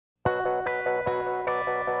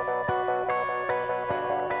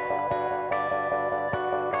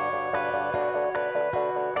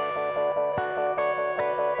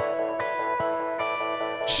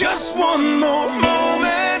Just one more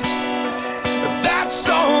moment, that's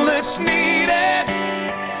all that's needed.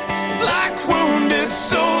 Like wounded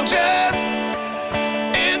soldiers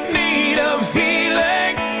in need of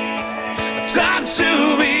healing. Time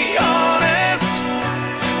to be honest,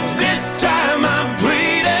 this time I'm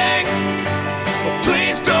bleeding.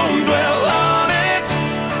 Please don't dwell on it,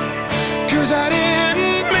 'cause I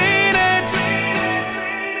didn't mean it.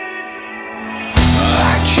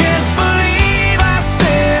 I can't believe I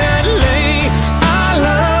said I'd lay our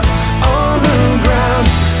love on the ground,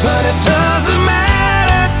 but it doesn't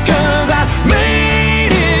matter, 'cause I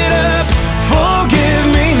made it up. Forgive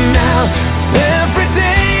me now. Every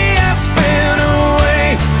day I spend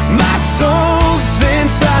away, my soul's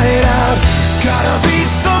inside out. Gotta be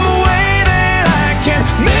some way that I can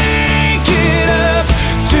make it up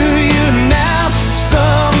to you now.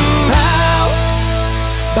 Somehow,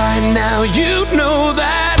 by now you know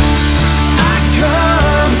that I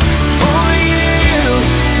come for you.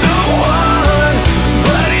 No one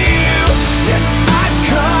but you. Yes, I'd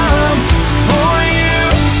come for you,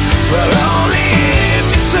 but only if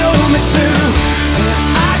you told me to. And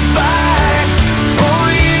I'd fight for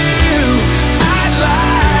you. I'd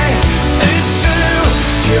lie, it's true.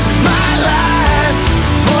 Give my life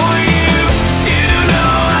for you. You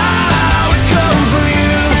know I'll always come for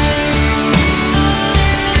you.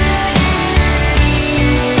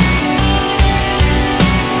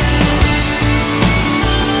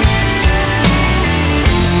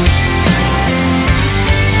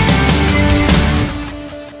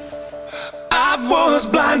 I was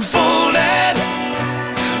blindfolded,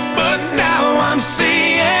 but now I'm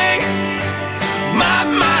seeing. My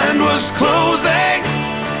mind was closing,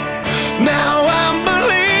 now I'm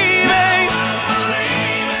believing.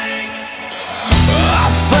 I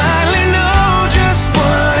finally know just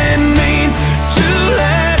what it means to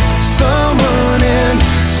let someone in,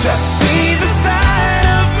 to see the side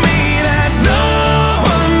of me that no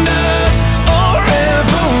one does or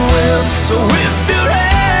ever will. So if you're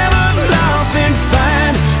ever lost and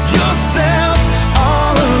find yourself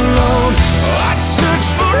all alone, I'd search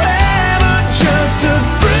forever just to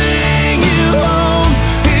bring you home,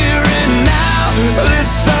 here and now.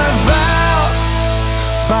 This I vow.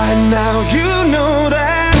 By now you know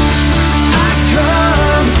that I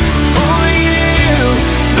come for you.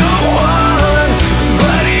 No one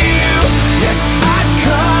but you. Yes, I'd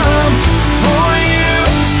come for you,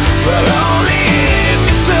 but only if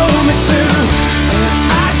you told me to. And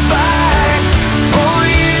I'd fight for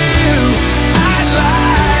you. I'd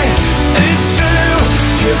lie, it's true.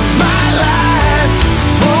 Give my life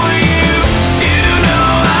for you. You know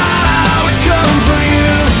I'll always come for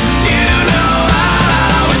you. You know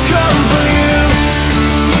I'll always come for you.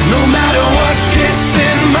 No matter what gets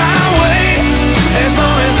in my way, as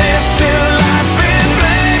long as there's still life in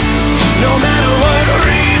me. No matter what,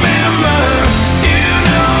 remember, you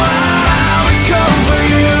know I'll always come for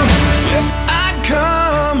you. Yes, I'd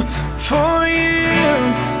come for you.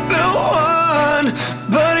 No one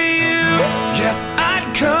but you. Yes, I'd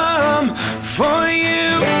come for you,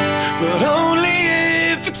 but only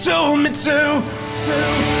if you told me to.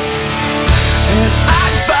 And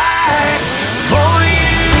I'd fight for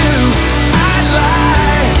you. I'd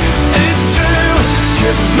lie, it's true.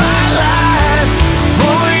 Give my life